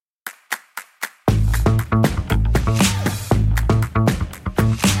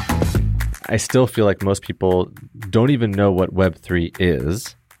I still feel like most people don't even know what Web3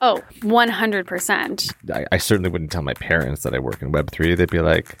 is. Oh, 100%. I certainly wouldn't tell my parents that I work in Web3. They'd be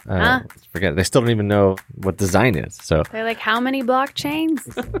like, forget it. They still don't even know what design is. So they're like, how many blockchains?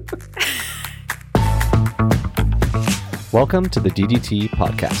 Welcome to the DDT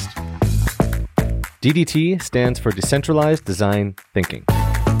podcast. DDT stands for Decentralized Design Thinking.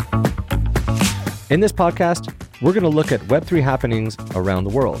 In this podcast, we're going to look at Web3 happenings around the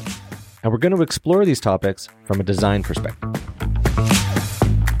world, and we're going to explore these topics from a design perspective.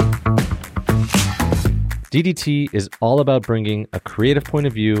 DDT is all about bringing a creative point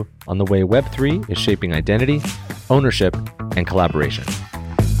of view on the way Web3 is shaping identity, ownership, and collaboration.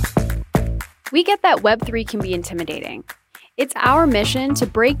 We get that Web3 can be intimidating. It's our mission to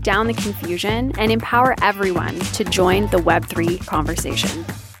break down the confusion and empower everyone to join the Web3 conversation.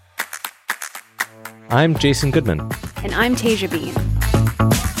 I'm Jason Goodman. And I'm Tasia Bean.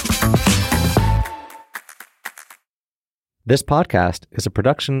 This podcast is a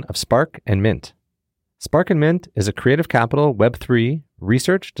production of Spark and Mint. Spark and Mint is a Creative Capital Web3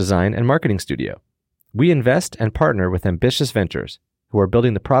 research, design, and marketing studio. We invest and partner with ambitious ventures who are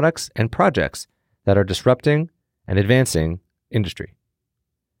building the products and projects that are disrupting and advancing industry.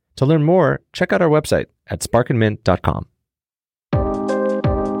 To learn more, check out our website at sparkandmint.com.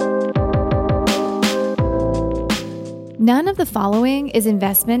 None of the following is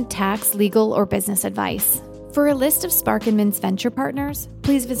investment, tax, legal, or business advice. For a list of Spark and Mint's venture partners,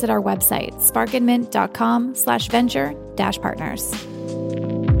 please visit our website, sparkandmint.com/venture-partners.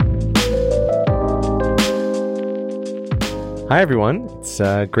 Hi, everyone. It's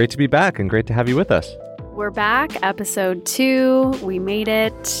great to be back and great to have you with us. We're back, episode 2. We made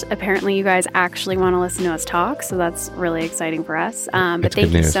it. Apparently, you guys actually want to listen to us talk, so that's really exciting for us. But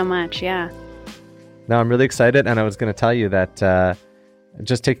thank you so much. Yeah. No, I'm really excited, and I was going to tell you that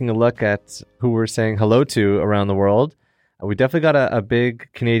just taking a look at who we're saying hello to around the world, we definitely got a big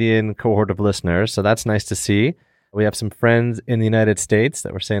Canadian cohort of listeners, so that's nice to see. We have some friends in the United States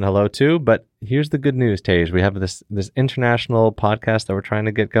that we're saying hello to, but here's the good news, Tej. We have this international podcast that we're trying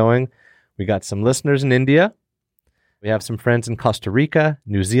to get going. We got some listeners in India. We have some friends in Costa Rica,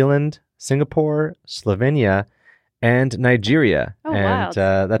 New Zealand, Singapore, Slovenia, and Nigeria. Oh, and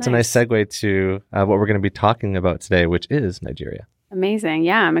wow. that's a nice segue to what we're going to be talking about today, which is Nigeria. Amazing.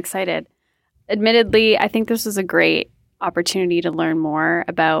 Yeah, I'm excited. Admittedly, I think this was a great opportunity to learn more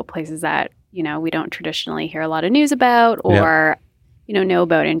about places that, we don't traditionally hear a lot of news about or, know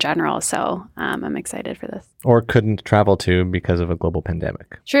about in general. So I'm excited for this. Or couldn't travel to because of a global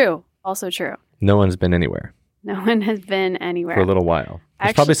pandemic. True. Also true. No one's been anywhere. No one has been anywhere. For a little while.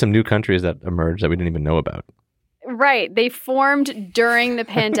 There's probably some new countries that emerged that we didn't even know about. Right. They formed during the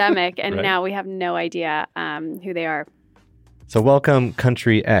pandemic, and Right. Now we have no idea who they are. So welcome,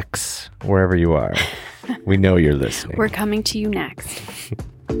 Country X, wherever you are. We know you're listening. We're coming to you next.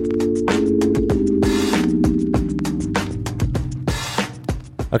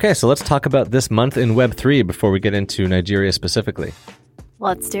 Okay, so let's talk about this month in Web3 before we get into Nigeria specifically.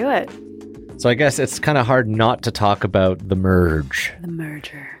 Let's do it. So I guess it's kind of hard not to talk about the merge. The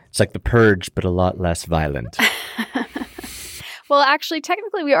merger. It's like the purge, but a lot less violent. Well, actually,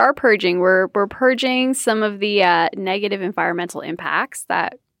 technically, we are purging. We're purging some of the negative environmental impacts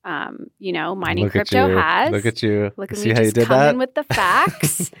that, mining crypto has. Look at you. Look at See me how you just did coming that? with the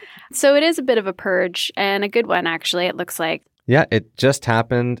facts. So it is a bit of a purge and a good one, actually, it looks like. Yeah, it just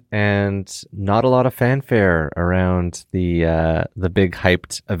happened, and not a lot of fanfare around the big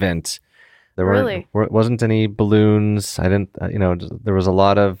hyped event. There wasn't any balloons. I didn't, there was a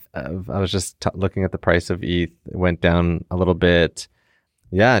lot of I was just looking at the price of ETH. It went down a little bit.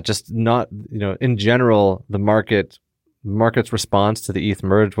 Yeah, just not, in general, the market's response to the ETH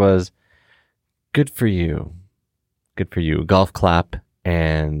merge was good for you. Good for you. Golf clap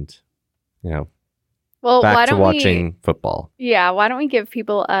and, back to watching football. Yeah, why don't we give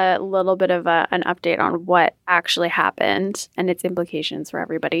people a little bit of an update on what actually happened and its implications for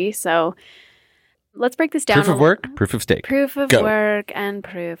everybody. So let's break this down. Proof of work, proof of stake. Proof of work and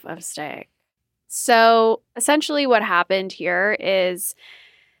proof of stake. So essentially what happened here is,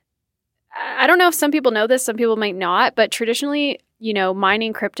 I don't know if some people know this, some people might not, but traditionally,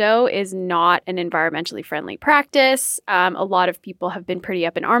 mining crypto is not an environmentally friendly practice. A lot of people have been pretty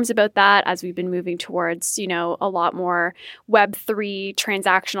up in arms about that as we've been moving towards, a lot more Web3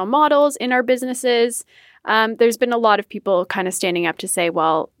 transactional models in our businesses. There's been a lot of people kind of standing up to say,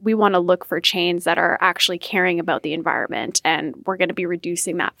 well, we want to look for chains that are actually caring about the environment, and we're going to be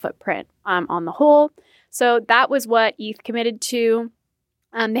reducing that footprint on the whole. So that was what ETH committed to.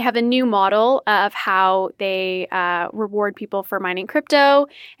 They have a new model of how they reward people for mining crypto,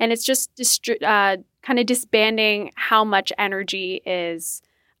 and it's just kind of disbanding how much energy is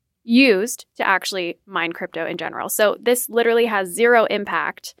used to actually mine crypto in general. So this literally has zero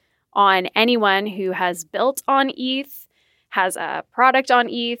impact on anyone who has built on ETH, has a product on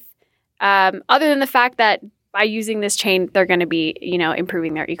ETH, other than the fact that by using this chain, they're going to be,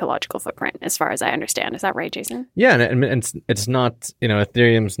 improving their ecological footprint, as far as I understand. Is that right, Jason? Yeah, and it's not,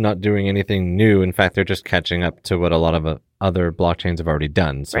 Ethereum's not doing anything new. In fact, they're just catching up to what a lot of other blockchains have already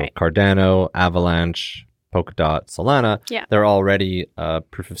done. So right. Cardano, Avalanche, Polkadot, Solana, they're already a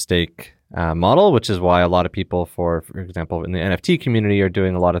proof of stake model, which is why a lot of people, for example, in the NFT community, are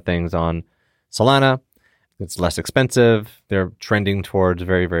doing a lot of things on Solana. It's less expensive. They're trending towards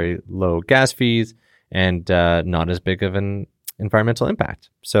very, very low gas fees and not as big of an environmental impact.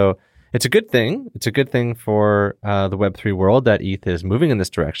 So it's a good thing. It's a good thing for the Web3 world that ETH is moving in this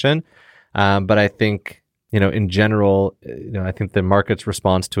direction. But I think, in general, I think the market's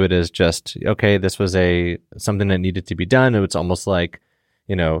response to it is just, okay, this was something that needed to be done. It's almost like,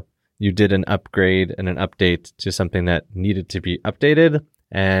 you did an upgrade and an update to something that needed to be updated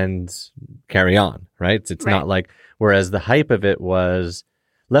and carry on, right? It's right. not like, whereas the hype of it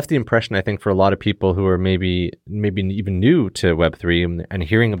left the impression, I think, for a lot of people who are maybe even new to Web3 and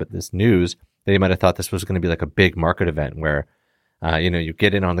hearing about this news, they might have thought this was going to be like a big market event where, you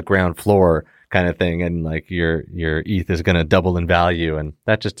get in on the ground floor kind of thing, and like your ETH is going to double in value, and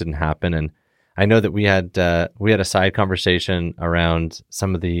that just didn't happen. And I know that we had a side conversation around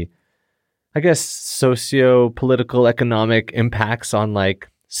some of the, I guess, socio-political economic impacts on like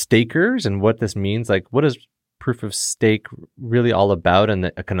stakers and what this means. Like, what is proof of stake really all about and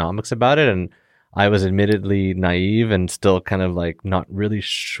the economics about it? And I was admittedly naive and still kind of like not really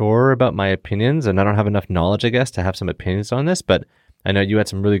sure about my opinions, and I don't have enough knowledge, I guess, to have some opinions on this. But I know you had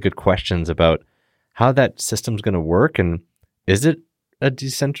some really good questions about how that system's going to work, and is it a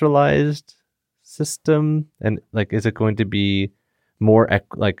decentralized system, and like, is it going to be more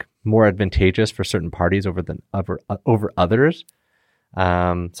advantageous for certain parties over others?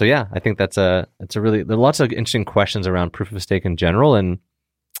 So yeah, I think there are lots of interesting questions around proof of stake in general, and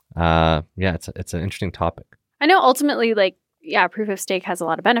it's an interesting topic. I know ultimately, proof of stake has a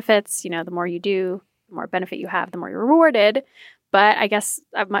lot of benefits. The more you do, the more benefit you have, the more you're rewarded. But I guess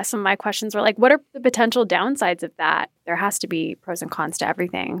some of my questions were like, what are the potential downsides of that? There has to be pros and cons to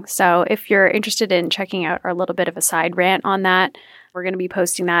everything. So if you're interested in checking out our little bit of a side rant on that, we're going to be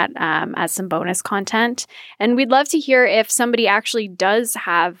posting that as some bonus content. And we'd love to hear if somebody actually does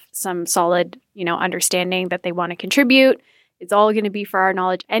have some solid, understanding that they want to contribute. It's all going to be for our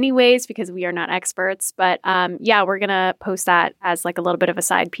knowledge anyways, because we are not experts. But we're going to post that as like a little bit of a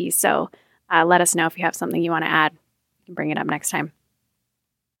side piece. So let us know if you have something you want to add. You can bring it up next time.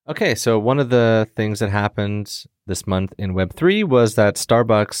 Okay, so one of the things that happened this month in Web3 was that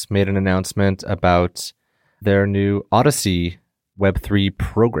Starbucks made an announcement about their new Odyssey Web3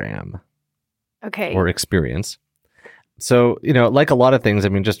 program. Okay. Or experience. So, like a lot of things, I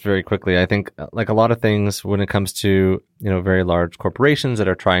mean, just very quickly, I think like a lot of things when it comes to, very large corporations that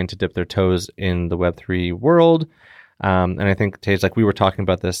are trying to dip their toes in the Web3 world. And I think, Tage, like we were talking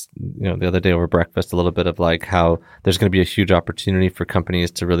about this, the other day over breakfast, a little bit of like how there's going to be a huge opportunity for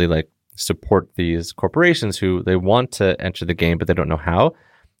companies to really like support these corporations who they want to enter the game, but they don't know how.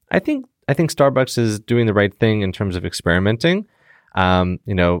 I think Starbucks is doing the right thing in terms of experimenting.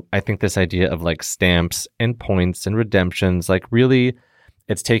 I think this idea of like stamps and points and redemptions, like really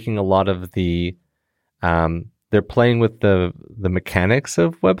it's taking a lot of the, they're playing with the mechanics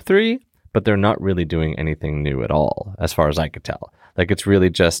of Web3, but they're not really doing anything new at all, as far as I could tell. Like, it's really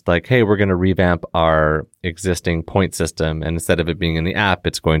just like, hey, we're going to revamp our existing point system. And instead of it being in the app,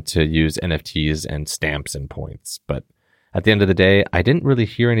 it's going to use NFTs and stamps and points. But at the end of the day, I didn't really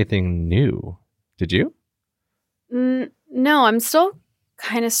hear anything new. Did you? No, I'm still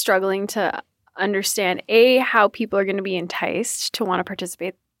kind of struggling to understand, how people are going to be enticed to want to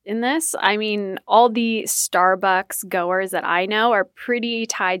participate in this. I mean, all the Starbucks goers that I know are pretty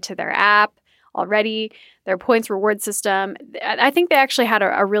tied to their app already, their points reward system. I think they actually had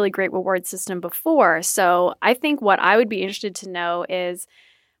a really great reward system before. So I think what I would be interested to know is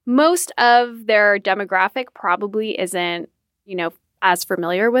most of their demographic probably isn't, as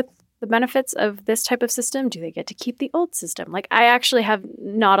familiar with the benefits of this type of system. Do they get to keep the old system? Like, I actually have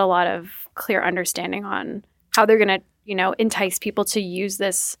not a lot of clear understanding on how they're going to, entice people to use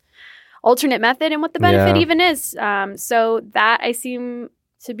this alternate method and what the benefit even is. So that I seem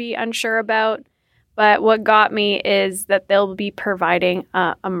to be unsure about. But what got me is that they'll be providing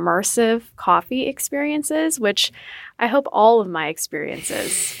immersive coffee experiences, which I hope all of my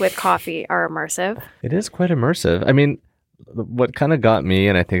experiences with coffee are immersive. It is quite immersive. I mean, what kind of got me,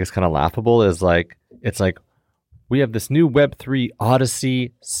 and I think it's kind of laughable, is like, it's like, we have this new Web3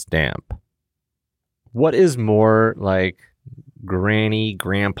 Odyssey stamp. What is more like granny,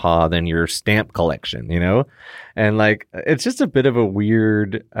 grandpa than your stamp collection, you know? And like, it's just a bit of a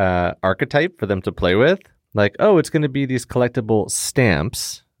weird archetype for them to play with. Like, oh, it's going to be these collectible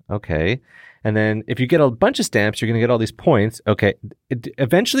stamps. Okay. And then if you get a bunch of stamps, you're going to get all these points. Okay.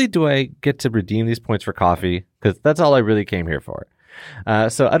 Eventually, do I get to redeem these points for coffee? Because that's all I really came here for.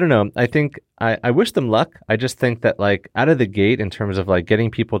 So I don't know. I think I wish them luck. I just think that like out of the gate, in terms of like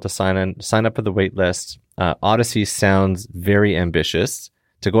getting people to sign up for the wait list, Odyssey sounds very ambitious.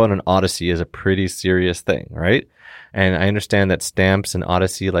 To go on an Odyssey is a pretty serious thing, right? And I understand that stamps and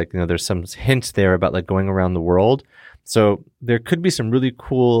Odyssey, like, you know, there's some hints there about like going around the world. So there could be some really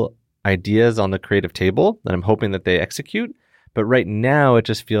cool ideas on the creative table that I'm hoping that they execute. But right now, it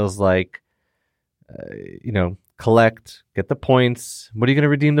just feels like, collect, get the points. What are you going to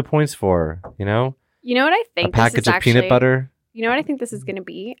redeem the points for? You know what I think? A package of peanut butter. You know what I think this is going to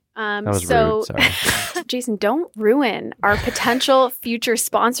be? That was rude. Sorry. Jason, don't ruin our potential future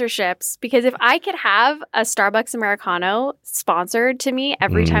sponsorships, because if I could have a Starbucks Americano sponsored to me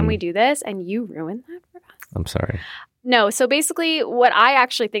every time we do this, and you ruin that for us. I'm sorry. No. So basically, what I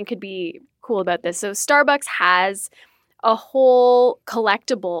actually think could be cool about this. So Starbucks has a whole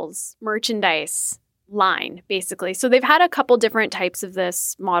collectibles merchandise line, basically. So they've had a couple different types of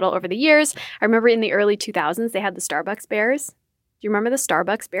this model over the years. I remember in the early 2000s, they had the Starbucks bears. Do you remember the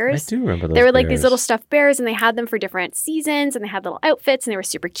Starbucks bears? I do remember those. They were like these little stuffed bears, and they had them for different seasons, and they had little outfits, and they were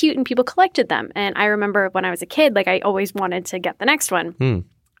super cute, and people collected them. And I remember when I was a kid, like I always wanted to get the next one.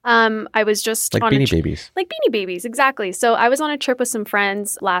 I was just like on Beanie Babies. Like Beanie Babies, exactly. So I was on a trip with some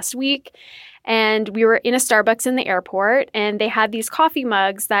friends last week, and we were in a Starbucks in the airport, and they had these coffee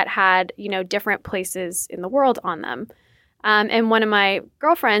mugs that had, different places in the world on them. And one of my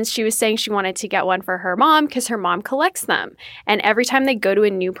girlfriends, she was saying she wanted to get one for her mom because her mom collects them. And every time they go to a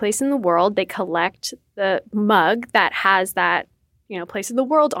new place in the world, they collect the mug that has that, place in the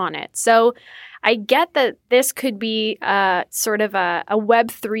world on it. So I get that this could be sort of a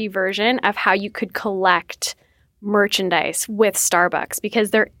Web3 version of how you could collect merchandise with Starbucks, because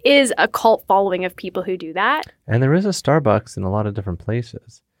there is a cult following of people who do that. And there is a Starbucks in a lot of different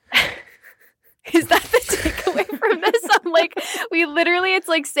places. Is that the takeaway from this? I'm like, it's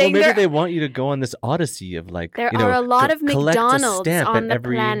like saying maybe they want you to go on this odyssey of like, there are a lot of McDonald's on the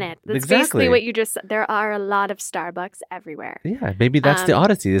planet. That's basically what you just said. There are a lot of Starbucks everywhere. Yeah, maybe that's the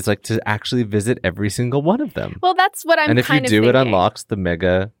odyssey. It's like to actually visit every single one of them. Well, that's what I'm kind of thinking. And if you do, it unlocks the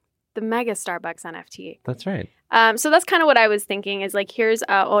mega Starbucks NFT. That's right. So that's kind of what I was thinking, is like, here's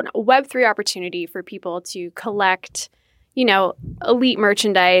a Web3 opportunity for people to collect, elite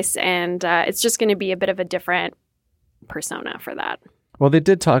merchandise. And it's just going to be a bit of a different persona for that. Well, they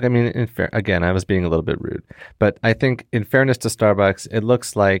did talk. I mean, again, I was being a little bit rude, but I think in fairness to Starbucks, it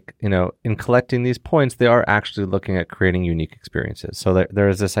looks like, in collecting these points, they are actually looking at creating unique experiences. So there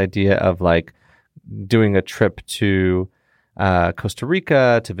is this idea of like doing a trip to Costa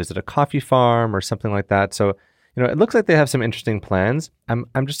Rica to visit a coffee farm or something like that. So, it looks like they have some interesting plans.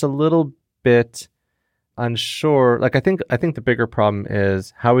 I'm just a little bit unsure. Like, I think the bigger problem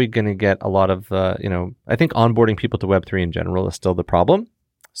is how are we going to get a lot of, I think onboarding people to Web3 in general is still the problem.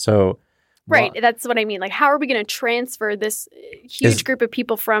 So, right. That's what I mean. Like, how are we going to transfer this huge group of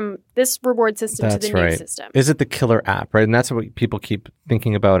people from this reward system to the new system? Is it the killer app, right? And that's what people keep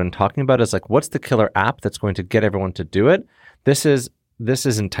thinking about and talking about, is like, what's the killer app that's going to get everyone to do it? This is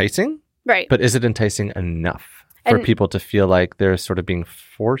enticing, right? But is it enticing enough for people to feel like they're sort of being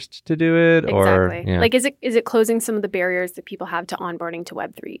forced to do it? Exactly. Or like, is it closing some of the barriers that people have to onboarding to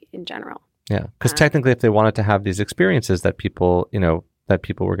Web3 in general? Yeah, because technically, if they wanted to have these experiences that people,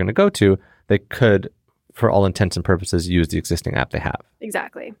 were going to go to, they could, for all intents and purposes, use the existing app they have.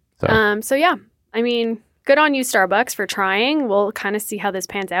 Exactly. So yeah, I mean, good on you, Starbucks, for trying. We'll kind of see how this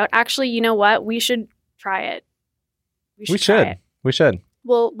pans out. Actually, you know what? We should try it. We should.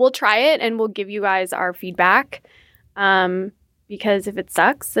 We'll try it, and we'll give you guys our feedback. Because if it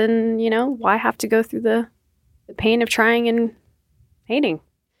sucks, then why have to go through the pain of trying and hating?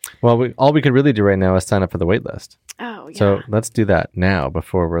 Well, all we could really do right now is sign up for the wait list. Oh yeah. So let's do that now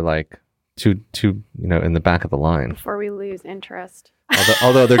before we're like too in the back of the line. Before we lose interest.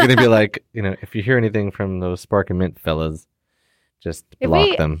 Although they're going to be like, if you hear anything from those Spark and Mint fellas, just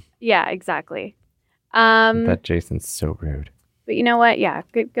block them. Yeah, exactly. That Jason's so rude. But you know what? Yeah,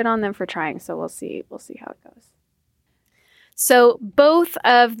 good on them for trying. So we'll see how it goes. So both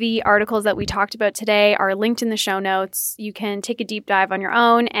of the articles that we talked about today are linked in the show notes. You can take a deep dive on your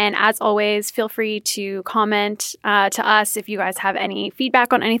own. And as always, feel free to comment to us if you guys have any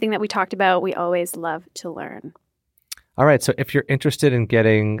feedback on anything that we talked about. We always love to learn. All right. So if you're interested in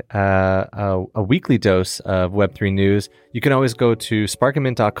getting a weekly dose of Web3 news, you can always go to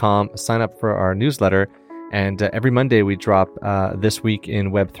sparkandmint.com, sign up for our newsletter. And every Monday we drop This Week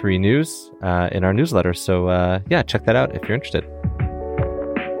in Web3 News in our newsletter. So yeah, check that out if you're interested.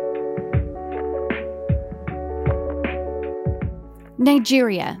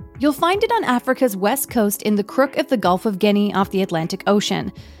 Nigeria. You'll find it on Africa's west coast in the crook of the Gulf of Guinea off the Atlantic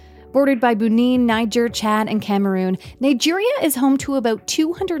Ocean. Bordered by Benin, Niger, Chad, and Cameroon, Nigeria is home to about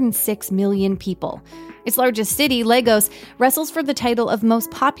 206 million people. Its largest city, Lagos, wrestles for the title of most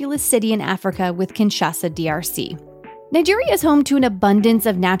populous city in Africa with Kinshasa, DRC. Nigeria is home to an abundance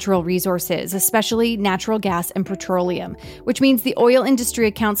of natural resources, especially natural gas and petroleum, which means the oil industry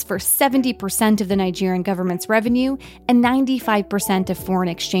accounts for 70% of the Nigerian government's revenue and 95% of foreign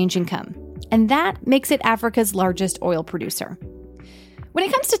exchange income. And that makes it Africa's largest oil producer. When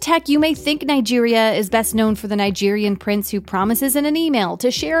it comes to tech, you may think Nigeria is best known for the Nigerian prince who promises in an email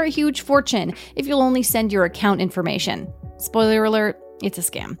to share a huge fortune if you'll only send your account information. Spoiler alert, it's a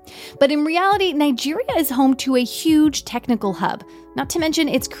scam. But in reality, Nigeria is home to a huge technical hub, not to mention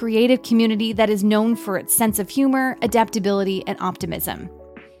its creative community that is known for its sense of humor, adaptability, and optimism.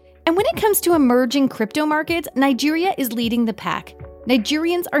 And when it comes to emerging crypto markets, Nigeria is leading the pack.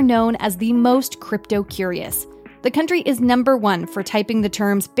 Nigerians are known as the most crypto curious. The country is number one for typing the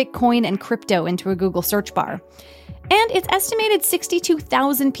terms Bitcoin and crypto into a Google search bar. And it's estimated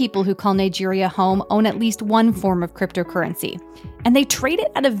 62,000 people who call Nigeria home own at least one form of cryptocurrency. And they trade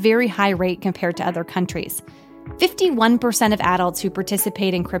it at a very high rate compared to other countries. 51% of adults who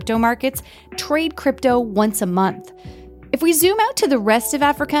participate in crypto markets trade crypto once a month. If we zoom out to the rest of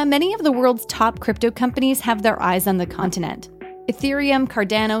Africa, many of the world's top crypto companies have their eyes on the continent. Ethereum,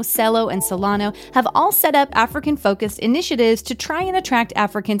 Cardano, Celo, and Solana have all set up African-focused initiatives to try and attract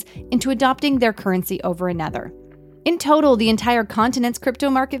Africans into adopting their currency over another. In total, the entire continent's crypto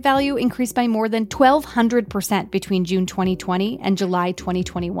market value increased by more than 1,200% between June 2020 and July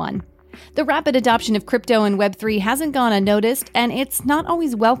 2021. The rapid adoption of crypto and Web3 hasn't gone unnoticed, and it's not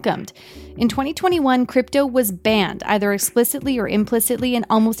always welcomed. In 2021, crypto was banned, either explicitly or implicitly, in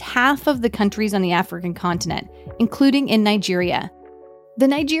almost half of the countries on the African continent, including in Nigeria. The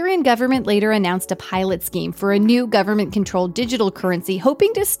Nigerian government later announced a pilot scheme for a new government-controlled digital currency,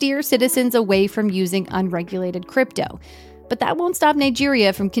 hoping to steer citizens away from using unregulated crypto. But that won't stop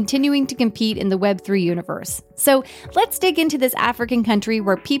Nigeria from continuing to compete in the Web3 universe. So let's dig into this African country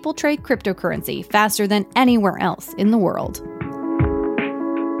where people trade cryptocurrency faster than anywhere else in the world.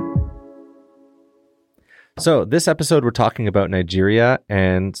 So this episode, we're talking about Nigeria.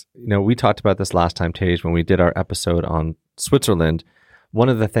 And, we talked about this last time, Tej, when we did our episode on Switzerland. One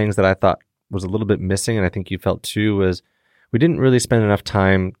of the things that I thought was a little bit missing, and I think you felt too, was we didn't really spend enough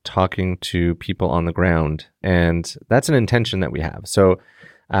time talking to people on the ground. And that's an intention that we have. So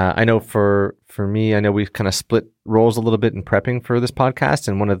I know for me, I know we've kind of split roles a little bit in prepping for this podcast.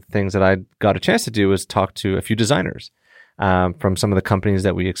 And one of the things that I got a chance to do was talk to a few designers from some of the companies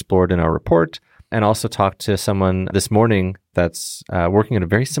that we explored in our report, and also talk to someone this morning that's working at a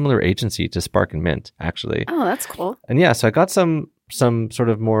very similar agency to Spark and Mint, actually. Oh, that's cool. And yeah, so I got some sort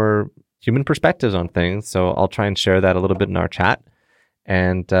of more human perspectives on things. So I'll try and share that a little bit in our chat.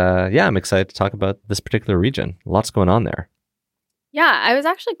 And yeah, I'm excited to talk about this particular region. Lots going on there. Yeah, I was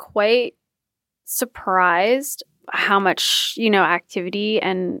actually quite surprised how much, activity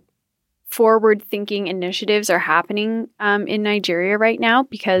and forward-thinking initiatives are happening in Nigeria right now.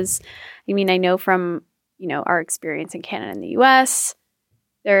 Because, I know from, our experience in Canada and the US,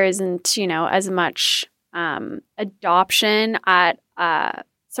 there isn't, as much adoption at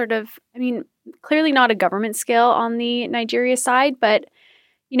clearly not a government scale on the Nigeria side, but,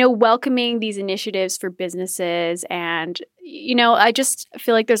 welcoming these initiatives for businesses. And, I just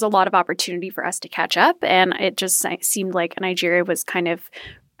feel like there's a lot of opportunity for us to catch up. And it just seemed like Nigeria was kind of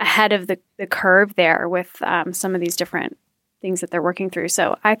ahead of the curve there with some of these different things that they're working through.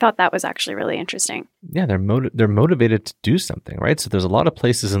 So I thought that was actually really interesting. Yeah, they're motivated to do something, right? So there's a lot of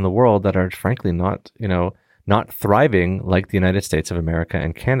places in the world that are frankly not thriving like the United States of America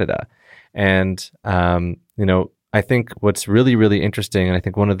and Canada. And, I think what's really, really interesting, and I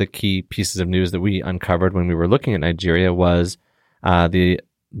think one of the key pieces of news that we uncovered when we were looking at Nigeria was the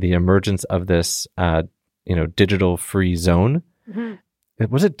emergence of this, digital free zone. Mm-hmm.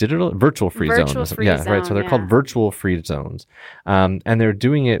 was it virtual free Virtual zones? free Yeah, right. So zone, they're called virtual free zones. And they're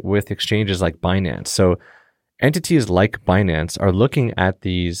doing it with exchanges like Binance. So entities like Binance are looking at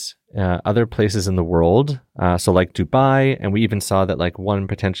these other places in the world. So like Dubai, and we even saw that like one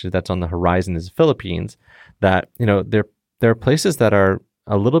potentially that's on the horizon is Philippines, that, there are places that are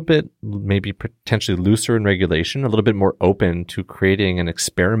a little bit maybe potentially looser in regulation, a little bit more open to creating and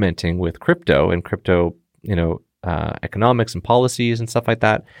experimenting with crypto and crypto, economics and policies and stuff like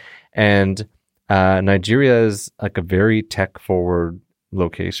that. And Nigeria is like a very tech forward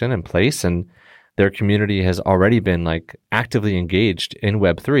location and place, and their community has already been like actively engaged in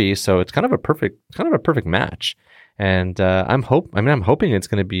Web3. So it's kind of a perfect match. And I'm hoping it's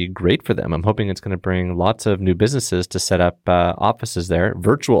going to be great for them. I'm hoping it's going to bring lots of new businesses to set up offices there,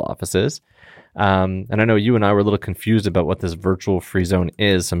 virtual offices. And I know you and I were a little confused about what this virtual free zone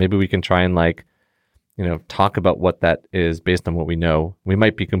is. So maybe we can try and talk about what that is based on what we know. We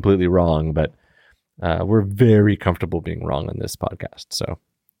might be completely wrong, but we're very comfortable being wrong on this podcast. So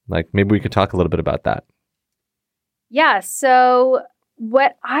maybe we could talk a little bit about that. Yeah. So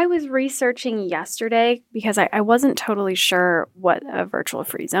what I was researching yesterday, because I wasn't totally sure what a virtual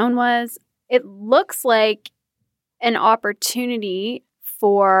free zone was, it looks like an opportunity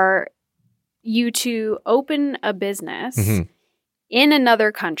for you to open a business in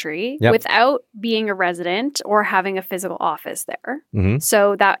another country without being a resident or having a physical office there.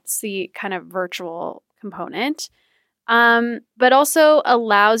 So that's the kind of virtual component. But also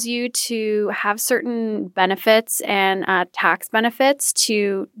allows you to have certain benefits and tax benefits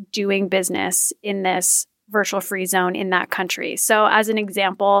to doing business in this virtual free zone in that country. So as an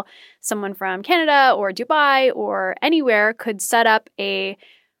example, someone from Canada or Dubai or anywhere could set up a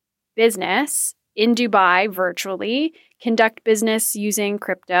business in Dubai virtually, conduct business using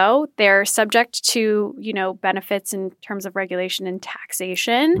crypto. They're subject to, benefits in terms of regulation and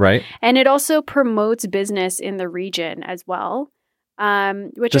taxation. Right. And it also promotes business in the region as well.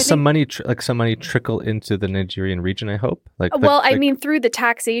 Which does some money trickle into the Nigerian region, I hope? Through the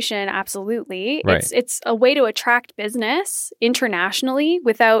taxation, absolutely. Right. It's a way to attract business internationally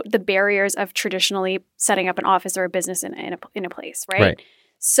without the barriers of traditionally setting up an office or a business in a place, right?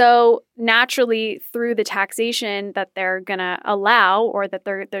 So naturally, through the taxation that they're going to allow, or that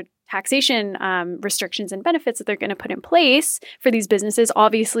the taxation restrictions and benefits that they're going to put in place for these businesses,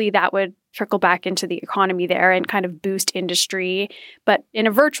 obviously that would trickle back into the economy there and kind of boost industry, but in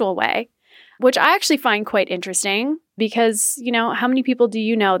a virtual way, which I actually find quite interesting because, how many people do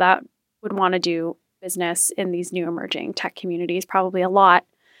you know that would want to do business in these new emerging tech communities? Probably a lot.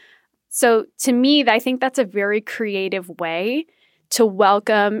 So to me, I think that's a very creative way to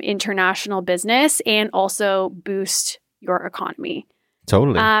welcome international business and also boost your economy.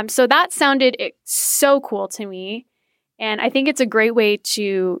 Totally. So that sounded so cool to me. And I think it's a great way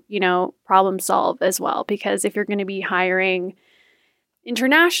to, problem solve as well. Because if you're going to be hiring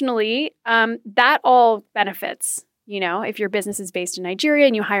internationally, that all benefits. If your business is based in Nigeria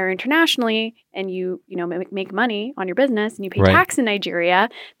and you hire internationally and you make money on your business and you pay tax in Nigeria,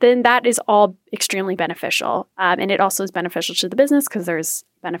 then that is all extremely beneficial. And it also is beneficial to the business because there's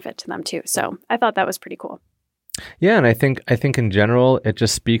benefit to them too. So I thought that was pretty cool. Yeah, and I think in general, it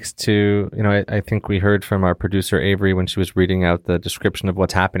just speaks to, I think we heard from our producer Avery when she was reading out the description of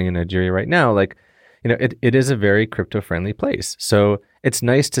what's happening in Nigeria right now, it is a very crypto-friendly place. So it's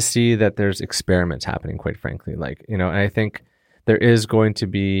nice to see that there's experiments happening, quite frankly. And I think there is going to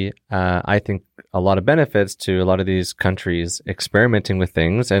be, a lot of benefits to a lot of these countries experimenting with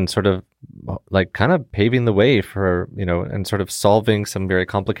things and sort of kind of paving the way for, and sort of solving some very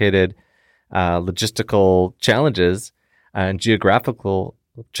complicated logistical challenges and geographical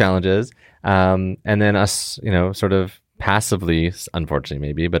challenges. And then us, sort of passively, unfortunately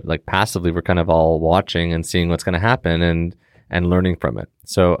maybe, but passively, we're kind of all watching and seeing what's going to happen and learning from it.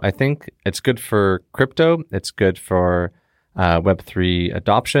 So I think it's good for crypto. It's good for Web3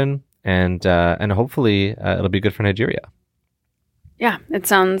 adoption, and hopefully it'll be good for Nigeria. Yeah, it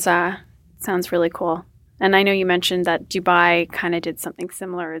sounds really cool. And I know you mentioned that Dubai kind of did something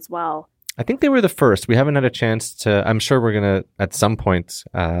similar as well. I think they were the first. We haven't had a chance to, I'm sure we're going to, at some point,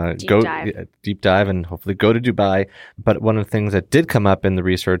 deep dive and hopefully go to Dubai. But one of the things that did come up in the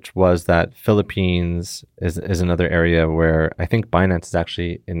research was that Philippines is another area where I think Binance is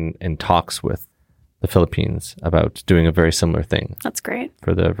actually in talks with the Philippines about doing a very similar thing. That's great.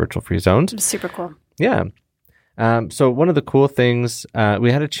 For the virtual free zones. It's super cool. Yeah. So one of the cool things,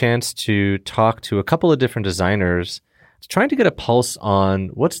 we had a chance to talk to a couple of different designers trying to get a pulse on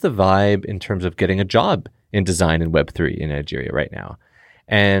what's the vibe in terms of getting a job in design in Web3 in Nigeria right now.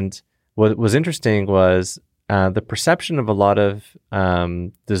 And what was interesting was the perception of a lot of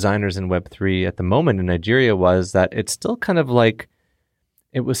designers in Web3 at the moment in Nigeria was that it's still kind of like,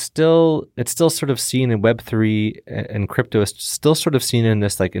 it's still sort of seen in Web3 and crypto is still sort of seen in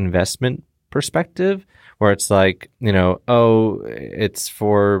this like investment perspective, where it's like, it's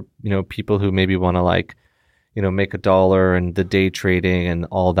for, people who maybe want to like, make $1 and the day trading and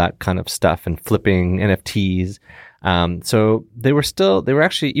all that kind of stuff and flipping NFTs. So they were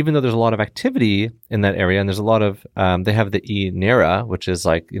actually, even though there's a lot of activity in that area and there's a lot of, they have the Naira, which is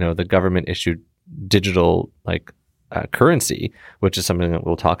like, the government issued digital like currency, which is something that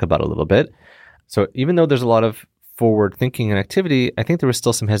we'll talk about a little bit. So even though there's a lot of forward thinking and activity, I think there was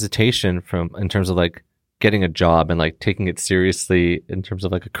still some hesitation in terms of like getting a job and like taking it seriously in terms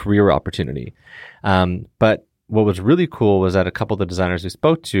of like a career opportunity. But what was really cool was that a couple of the designers we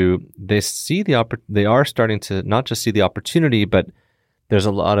spoke to, they are starting to not just see the opportunity, but there's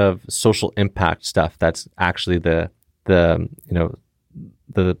a lot of social impact stuff that's actually the thing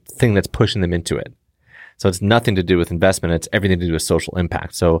that's pushing them into it. So it's nothing to do with investment. It's everything to do with social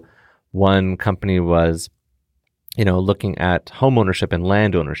impact. So one company was, looking at home ownership and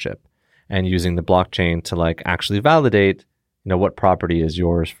land ownership and using the blockchain to like actually validate, what property is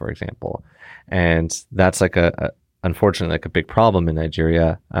yours, for example. And that's like unfortunately like a big problem in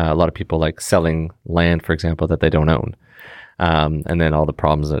Nigeria. A lot of people like selling land, for example, that they don't own. And then all the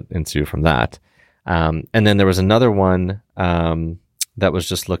problems that ensue from that. And then there was another one that was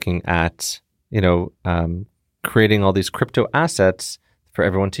just looking at, creating all these crypto assets for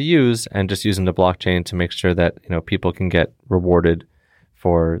everyone to use and just using the blockchain to make sure that, people can get rewarded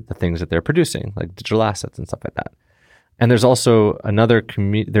for the things that they're producing, like digital assets and stuff like that. And there's also another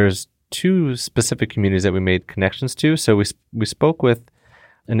there's two specific communities that we made connections to. So we spoke with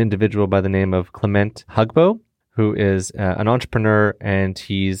an individual by the name of Clement Hugbo, who is an entrepreneur, and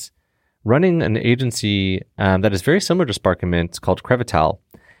he's running an agency that is very similar to Spark and Mint called Crevital.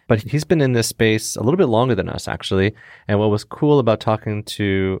 But he's been in this space a little bit longer than us, actually. And what was cool about talking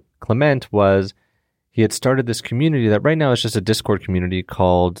to Clement was he had started this community that right now is just a Discord community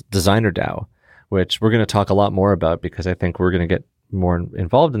called Designer DAO, which we're going to talk a lot more about because I think we're going to get more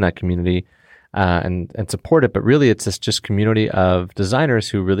involved in that community and support it. But really, it's this just community of designers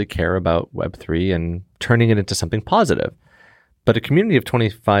who really care about Web3 and turning it into something positive. But a community of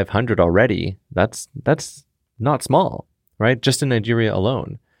 2,500 already, that's not small, right? Just in Nigeria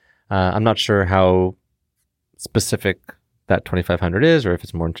alone. I'm not sure how specific that 2,500 is or if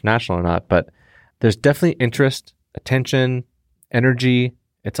it's more international or not, but there's definitely interest, attention, energy.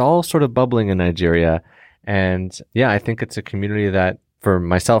 It's all sort of bubbling in Nigeria. And yeah, I think it's a community that for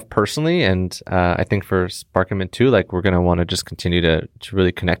myself personally, and I think for Spark and Mint too, like we're going to want to just continue to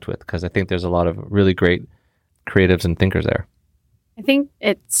really connect with, because I think there's a lot of really great creatives and thinkers there. I think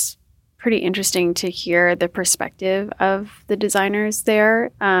it's pretty interesting to hear the perspective of the designers there,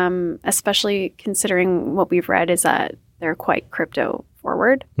 especially considering what we've read is that they're quite crypto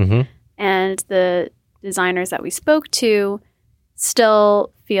forward. Mm-hmm. And the designers that we spoke to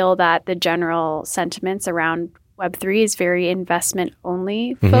still feel that the general sentiments around Web3 is very investment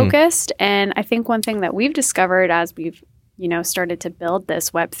only focused. And I think one thing that we've discovered as we've, started to build this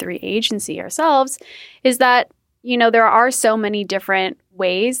Web3 agency ourselves is that, there are so many different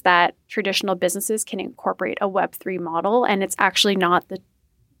ways that traditional businesses can incorporate a Web3 model. And it's actually not the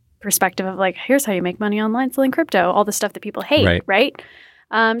perspective of like, here's how you make money online selling crypto, all the stuff that people hate, right?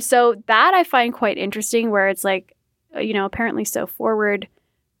 So that I find quite interesting, where it's like, apparently so forward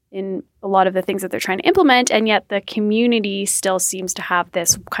in a lot of the things that they're trying to implement, and yet the community still seems to have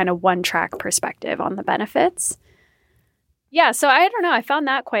this kind of one-track perspective on the benefits. Yeah, so I don't know. I found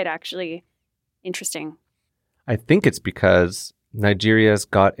that quite actually interesting. I think it's because Nigeria's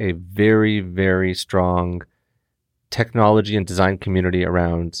got a very, very strong technology and design community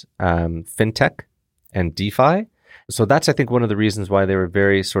around fintech and DeFi. So that's, I think, one of the reasons why they were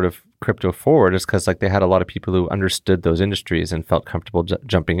very sort of crypto forward, is because like they had a lot of people who understood those industries and felt comfortable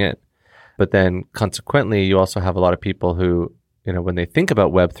jumping in. But then consequently, you also have a lot of people who, when they think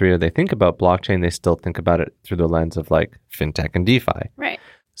about Web3 or they think about blockchain, they still think about it through the lens of like fintech and DeFi. Right.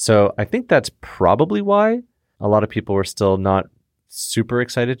 So I think that's probably why a lot of people were still not super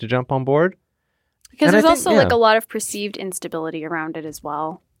excited to jump on board. Because there's also like a lot of perceived instability around it as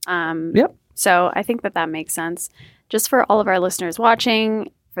well. Yep. So I think that makes sense. Just for all of our listeners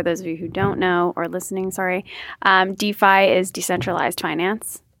watching, for those of you who don't know or listening, DeFi is decentralized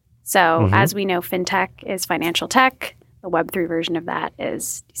finance. So as we know, fintech is financial tech. The Web3 version of that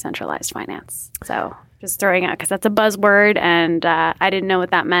is decentralized finance. So just throwing out, because that's a buzzword, and I didn't know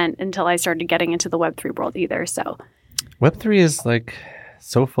what that meant until I started getting into the Web3 world either. So Web3 is like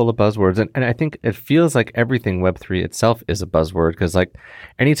so full of buzzwords. And I think it feels like everything Web3 itself is a buzzword because like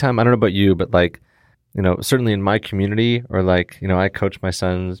anytime, I don't know about you, but like, you know, certainly in my community or like, you know, I coach my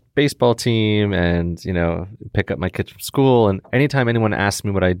son's baseball team and, you know, pick up my kids from school. And anytime anyone asks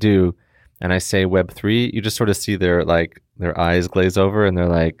me what I do and I say Web3, you just sort of see their eyes glaze over and they're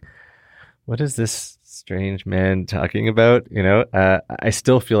like, what is this strange man talking about? You know, I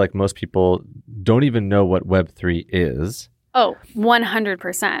still feel like most people don't even know what Web3 is. Oh,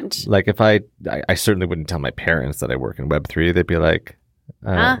 100%. Like if I certainly wouldn't tell my parents that I work in Web3. They'd be like,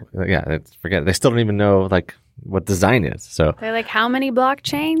 yeah, forget it. They still don't even know like what design is. So they're like, how many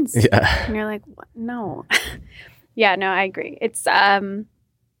blockchains? Yeah. And you're like, what? No. Yeah, no, I agree. It's trying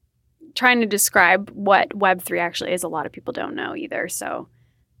to describe what Web3 actually is. A lot of people don't know either. So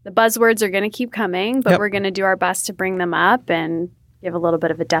the buzzwords are going to keep coming, but we're going to do our best to bring them up and give a little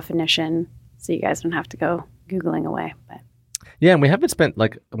bit of a definition so you guys don't have to go Googling away. But yeah, and we haven't spent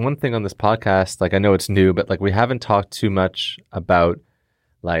like one thing on this podcast, like I know it's new, but like we haven't talked too much about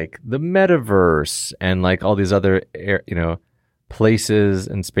like the metaverse and like all these other, you know, places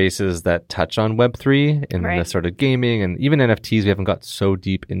and spaces that touch on Web3 in the sort of gaming and even NFTs we haven't got so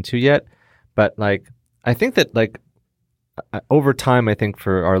deep into yet. But like, I think that like over time, I think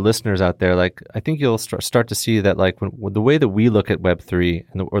for our listeners out there, like I think you'll start to see that like when the way that we look at Web3,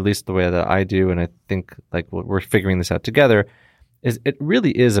 or at least the way that I do, and I think like we're figuring this out together, is it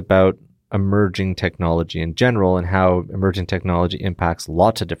really is about emerging technology in general and how emerging technology impacts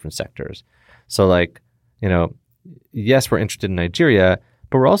lots of different sectors. So like, you know, yes, we're interested in Nigeria,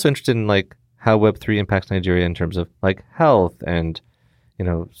 but we're also interested in like how Web3 impacts Nigeria in terms of like health and, you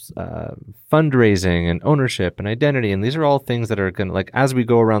know, fundraising and ownership and identity. And these are all things that are going to, like, as we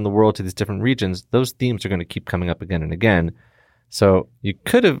go around the world to these different regions, those themes are going to keep coming up again and again. So we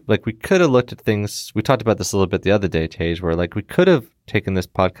could have looked at things. We talked about this a little bit the other day, Tej, where like we could have taken this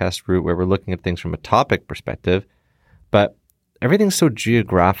podcast route where we're looking at things from a topic perspective, but everything's so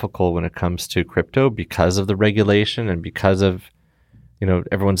geographical when it comes to crypto because of the regulation and because of, you know,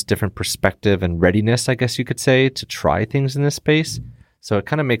 everyone's different perspective and readiness, I guess you could say, to try things in this space. So it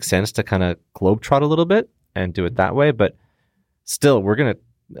kind of makes sense to kind of globetrot a little bit and do it that way. But still,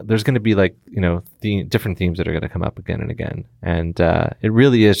 there's going to be like, you know, different themes that are going to come up again and again. And it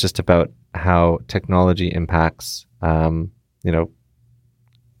really is just about how technology impacts, you know,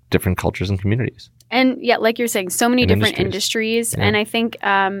 different cultures and communities. And yeah, like you're saying, so many different industries. Yeah. And I think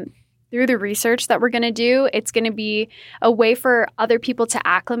through the research that we're going to do, it's going to be a way for other people to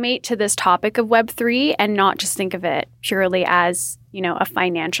acclimate to this topic of Web3 and not just think of it purely as, you know, a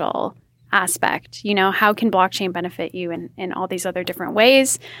financial aspect. You know, how can blockchain benefit you in all these other different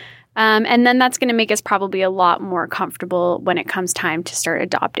ways? And then that's going to make us probably a lot more comfortable when it comes time to start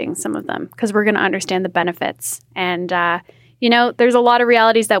adopting some of them because we're going to understand the benefits. And, you know, there's a lot of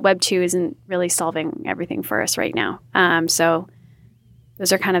realities that Web 2 isn't really solving everything for us right now. So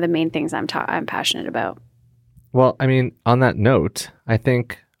those are kind of the main things I'm passionate about. Well, I mean, on that note, I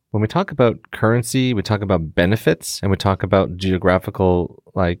think when we talk about currency, we talk about benefits and we talk about geographical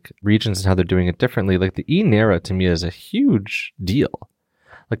like regions and how they're doing it differently. Like the e-Naira to me is a huge deal.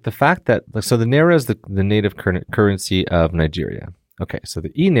 Like the fact that, so the Naira is the native currency of Nigeria. Okay, so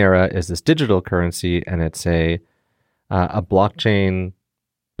the e-Naira is this digital currency and it's a blockchain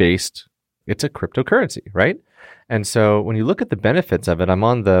based, it's a cryptocurrency, right? And so when you look at the benefits of it, I'm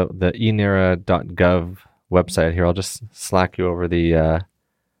on the enaira.gov website here. I'll just slack you over the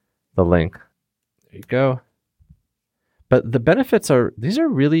link. There you go. But the benefits these are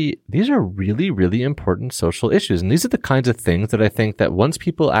really, really important social issues. And these are the kinds of things that I think that once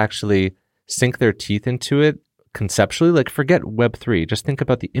people actually sink their teeth into it conceptually, like forget Web3, just think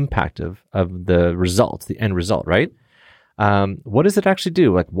about the impact of the results, the end result, right? What does it actually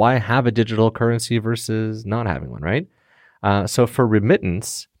do? Like, why have a digital currency versus not having one, right? So for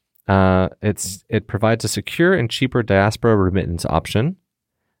remittance, it provides a secure and cheaper diaspora remittance option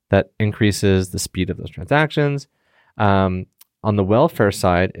that increases the speed of those transactions. On the welfare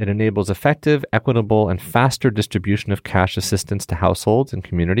side, it enables effective, equitable, and faster distribution of cash assistance to households and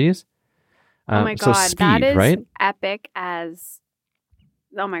communities. Oh my God, so speed, that is right? Epic as...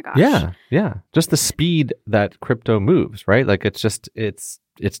 Oh my gosh. Yeah. Just the speed that crypto moves, right? Like it's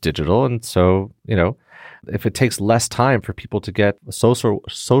digital. And so, you know, if it takes less time for people to get social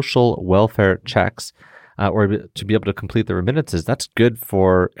welfare checks or to be able to complete the remittances, that's good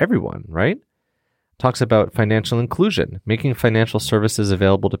for everyone, right? Talks about financial inclusion, making financial services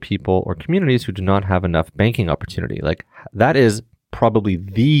available to people or communities who do not have enough banking opportunity. Like that is probably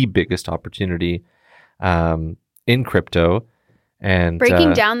the biggest opportunity in crypto. And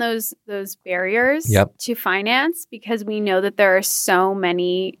breaking down those barriers Yep. to finance, because we know that there are so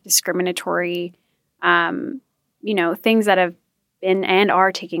many discriminatory, things that have been and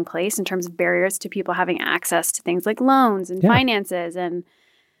are taking place in terms of barriers to people having access to things like loans and Yeah. finances. And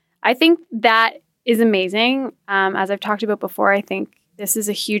I think that is amazing. As I've talked about before, I think this is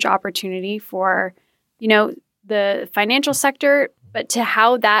a huge opportunity for, the financial sector, but to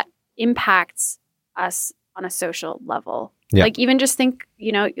how that impacts us on a social level. Yeah. Like even just think,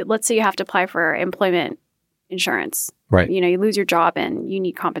 let's say you have to apply for employment insurance. Right. You lose your job and you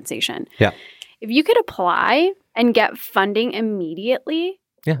need compensation. Yeah. If you could apply and get funding immediately.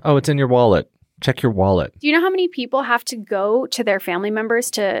 Yeah. Oh, it's in your wallet. Check your wallet. Do you know how many people have to go to their family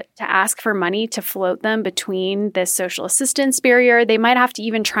members to ask for money to float them between this social assistance barrier? They might have to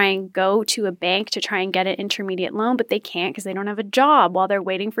even try and go to a bank to try and get an intermediate loan, but they can't because they don't have a job while they're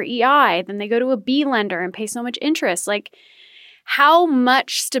waiting for EI. Then they go to a B lender and pay so much interest. Like how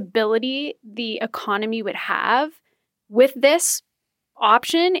much stability the economy would have with this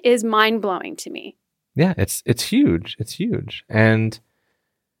option is mind-blowing to me. Yeah, it's huge. It's huge. And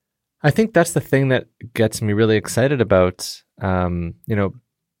I think that's the thing that gets me really excited about,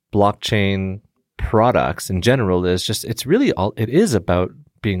 blockchain products in general is just, it is about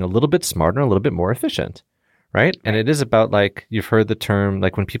being a little bit smarter, a little bit more efficient, right? And it is about, like, you've heard the term,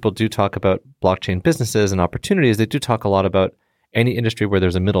 like when people do talk about blockchain businesses and opportunities, they do talk a lot about any industry where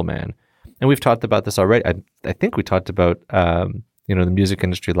there's a middleman. And we've talked about this already. I think we talked about, the music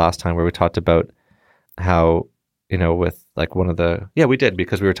industry last time, where we talked about how, with like we did,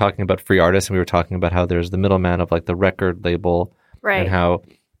 because we were talking about free artists and we were talking about how there's the middleman of like the record label, right? And how,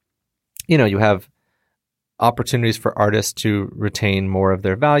 you have opportunities for artists to retain more of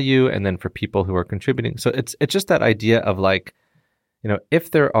their value, and then for people who are contributing. So it's just that idea of like,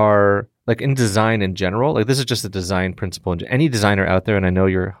 if there are, like in design in general, like this is just a design principle. Any designer out there, and I know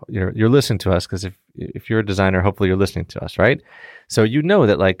you're listening to us, because if you're a designer, hopefully you're listening to us, right? So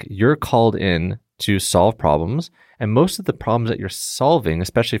that like you're called in to solve problems, and most of the problems that you're solving,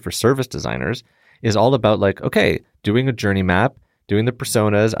 especially for service designers, is all about like, okay, doing a journey map, doing the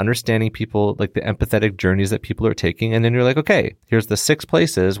personas, understanding people, like the empathetic journeys that people are taking, and then you're like, okay, here's the 6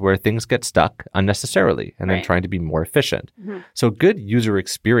 places where things get stuck unnecessarily, and then trying to be more efficient. Mm-hmm. So good user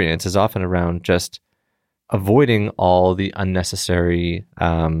experience is often around just avoiding all the unnecessary,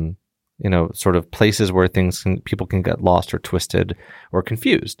 sort of places where people can get lost or twisted or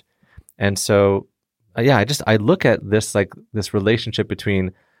confused. And so, I look at this, like this relationship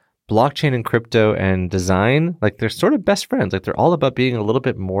between blockchain and crypto and design, like they're sort of best friends. Like they're all about being a little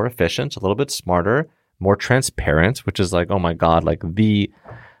bit more efficient, a little bit smarter, more transparent, which is like, oh my God,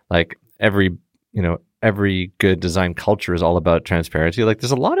 every good design culture is all about transparency. Like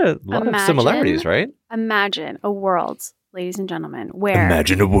there's a lot of similarities, right? Imagine a world, ladies and gentlemen, where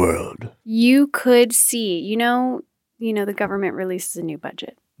imagine a world you could see, the government releases a new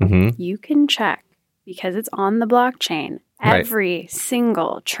budget. Mm-hmm. You can check, because it's on the blockchain, every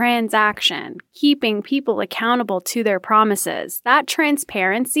single transaction, keeping people accountable to their promises. That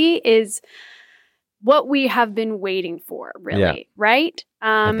transparency is what we have been waiting for, really, right?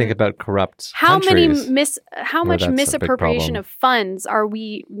 I think about corrupt how countries. How much misappropriation of funds are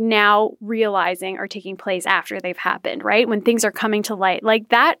we now realizing are taking place after they've happened, right? When things are coming to light. Like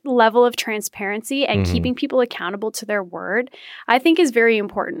that level of transparency and keeping people accountable to their word, I think is very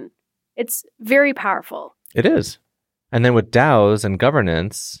important. It's very powerful. It is. And then with DAOs and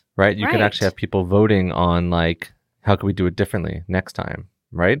governance, right, you can actually have people voting on like, how can we do it differently next time?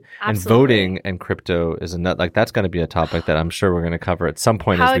 Right? Absolutely. And voting and crypto is that's going to be a topic that I'm sure we're going to cover at some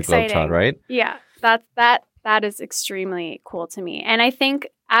point as we globetrot, right? Yeah, that is extremely cool to me. And I think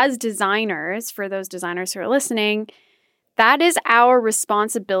as designers, for those designers who are listening, that is our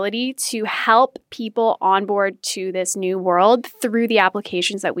responsibility to help people onboard to this new world through the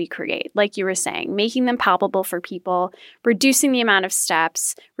applications that we create. Like you were saying, making them palpable for people, reducing the amount of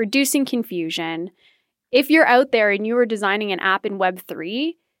steps, reducing confusion. If you're out there and you are designing an app in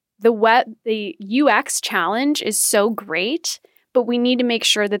Web3, the UX challenge is so great, but we need to make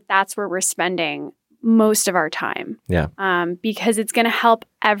sure that that's where we're spending most of our time. Yeah. Because it's going to help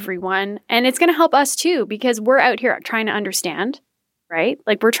everyone, and it's going to help us too, because we're out here trying to understand, right?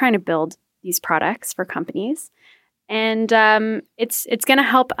 Like we're trying to build these products for companies, and it's going to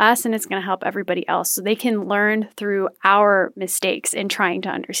help us, and it's going to help everybody else, so they can learn through our mistakes in trying to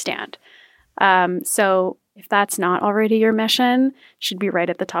understand. So if that's not already your mission, it should be right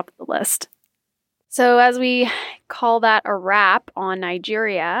at the top of the list. So as we call that a wrap on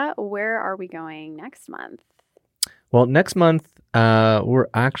Nigeria, where are we going next month? Well, next month, we're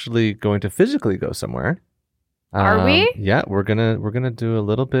actually going to physically go somewhere. Are we? Yeah, we're gonna do a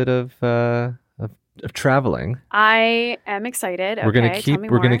little bit of traveling. I am excited. We're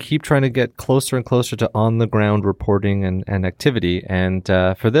gonna keep trying to get closer and closer to on the ground reporting and activity. And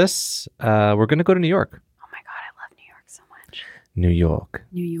for this, we're gonna go to New York. Oh my God, I love New York so much. New York.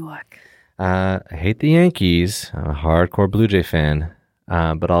 New York. I hate the Yankees. I'm a hardcore Blue Jay fan.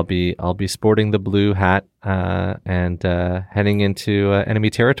 But I'll be sporting the blue hat and heading into enemy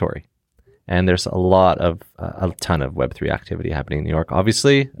territory. And there's a ton of Web3 activity happening in New York.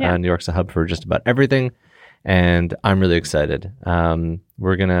 Obviously, New York's a hub for just about everything, and I'm really excited.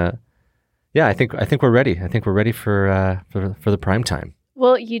 We're gonna, I think we're ready. I think we're ready for the prime time.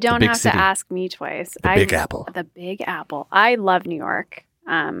 Well, you don't have city. To ask me twice. The Big Apple. The Big Apple. I love New York.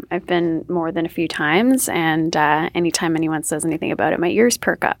 I've been more than a few times, and anytime anyone says anything about it, my ears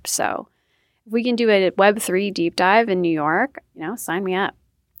perk up. So if we can do a Web3 deep dive in New York, sign me up.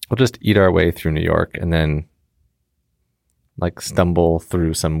 We'll just eat our way through New York and then stumble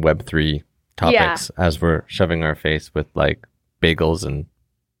through some Web3 topics as we're shoving our face with bagels and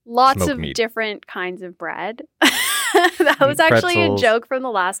lots of meat. Different kinds of bread. That was actually pretzels. A joke from the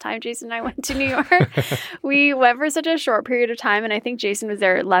last time Jason and I went to New York. We went for such a short period of time, and I think Jason was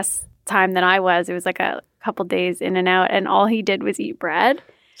there less time than I was. It was a couple days in and out, and all he did was eat bread.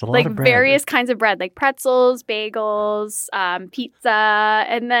 It's a lot of bread. Various kinds of bread, like pretzels, bagels, pizza.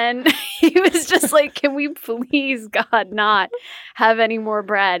 And then he was just like, can we please, God, not have any more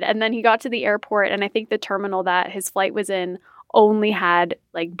bread? And then he got to the airport, and I think the terminal that his flight was in only had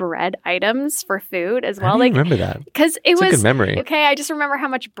bread items for food as well. I remember that because it's a good memory. Okay, I just remember how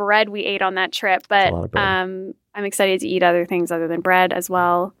much bread we ate on that trip. But I'm excited to eat other things other than bread as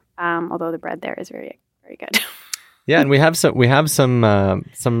well. Although the bread there is very, very good. Yeah, and we have some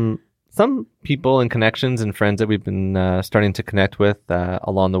people and connections and friends that we've been starting to connect with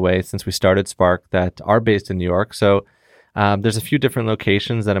along the way since we started Spark that are based in New York. So there's a few different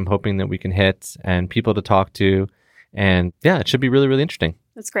locations that I'm hoping that we can hit and people to talk to. And it should be really, really interesting.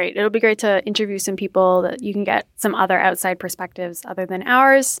 That's great. It'll be great to interview some people that you can get some other outside perspectives other than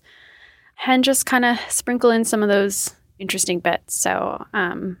ours and just kind of sprinkle in some of those interesting bits. So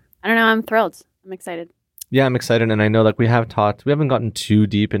I don't know. I'm thrilled. I'm excited. Yeah, I'm excited. And I know we haven't gotten too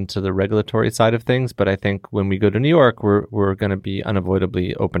deep into the regulatory side of things, but I think when we go to New York, we're going to be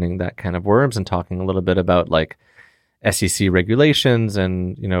unavoidably opening that can of worms and talking a little bit about SEC regulations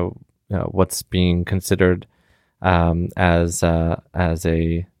and, what's being considered as a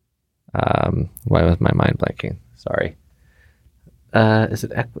why was my mind blanking? Sorry. Is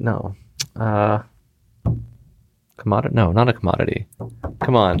it no? Commodity? No, not a commodity.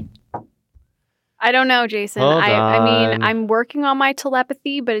 Come on. I don't know, Jason. Hold I mean, on. I'm working on my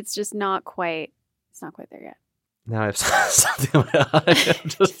telepathy, but it's just not quite. It's not quite there yet. Now I have something. I'm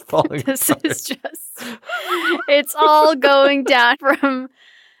just falling. This apart. is just. It's all going down from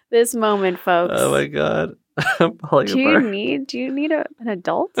this moment, folks. Oh my God. I'm falling Do apart. you need an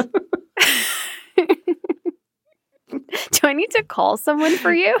adult? Do I need to call someone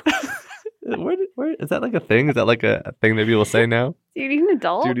for you? Where is that a thing? Is that a thing that people say now? Do you need an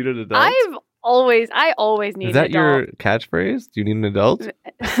adult? Do you need an adult? I always need Is that an your adult. catchphrase? Do you need an adult?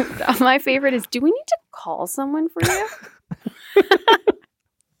 My favorite is, do we need to call someone for you?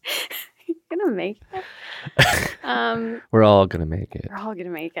 You gonna make it? We're all gonna make it. We're all gonna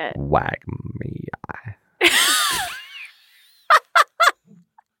make it. Wag me.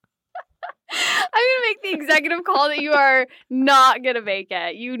 I'm gonna make the executive call that you are not gonna make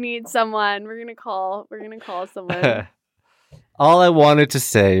it. You need someone. We're gonna call someone. All I wanted to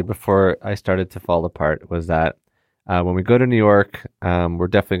say before I started to fall apart was that when we go to New York, we're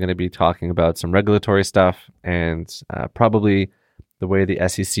definitely going to be talking about some regulatory stuff and probably the way the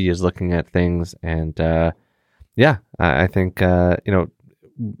SEC is looking at things. And I think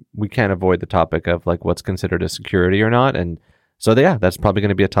we can't avoid the topic of what's considered a security or not. And so that's probably going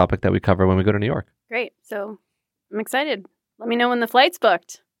to be a topic that we cover when we go to New York. Great. So I'm excited. Let me know when the flight's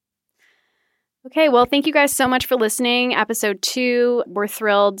booked. Okay, well, thank you guys so much for listening. Episode 2, we're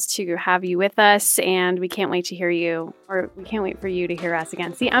thrilled to have you with us, and we can't wait to hear you, or we can't wait for you to hear us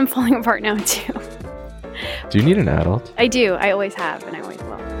again. See, I'm falling apart now, too. Do you need an adult? I do. I always have, and I always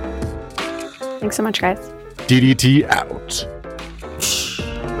will. Thanks so much, guys. DDT out.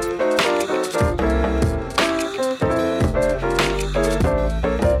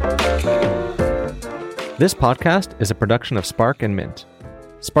 This podcast is a production of Spark and Mint.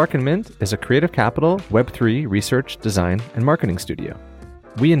 Spark and Mint is a Creative Capital Web3 research, design, and marketing studio.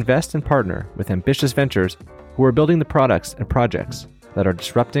 We invest and partner with ambitious ventures who are building the products and projects that are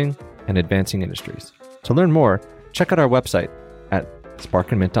disrupting and advancing industries. To learn more, check out our website at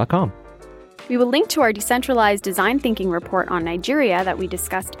sparkandmint.com. We will link to our decentralized design thinking report on Nigeria that we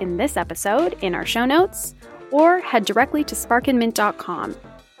discussed in this episode in our show notes, or head directly to sparkandmint.com.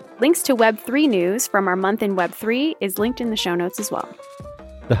 Links to Web3 news from our month in Web3 is linked in the show notes as well.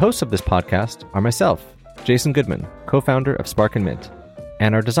 The hosts of this podcast are myself, Jason Goodman, co-founder of Spark and Mint,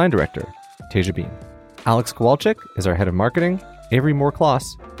 and our design director, Tasia Bean. Alex Kowalczyk is our head of marketing. Avery Moore-Kloss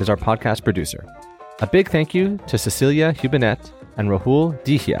is our podcast producer. A big thank you to Cecilia Hubinet and Rahul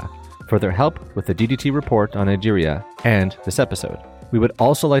Dihya for their help with the DDT report on Nigeria and this episode. We would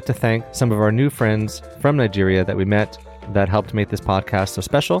also like to thank some of our new friends from Nigeria that we met that helped make this podcast so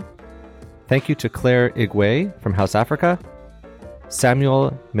special. Thank you to Claire Igwe from House Africa,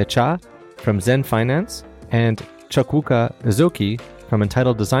 Samuel Mecha from Zen Finance, and Chukwuka Izoki from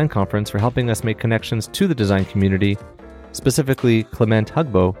Entitled Design Conference for helping us make connections to the design community, specifically Clement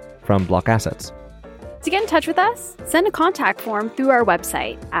Hugbo from Block Assets. To get in touch with us, send a contact form through our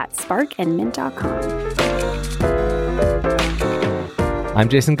website at sparkandmint.com. I'm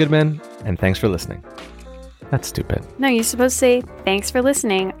Jason Goodman, and thanks for listening. That's stupid. No, you're supposed to say, thanks for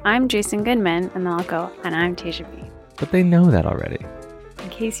listening. I'm Jason Goodman, and then I'll go, and I'm Tasia B. But they know that already. In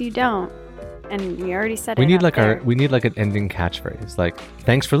case you don't, and we already said We it. we need like an ending catchphrase, like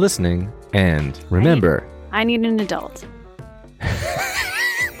thanks for listening, and remember. I need an adult.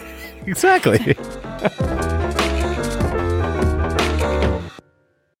 Exactly.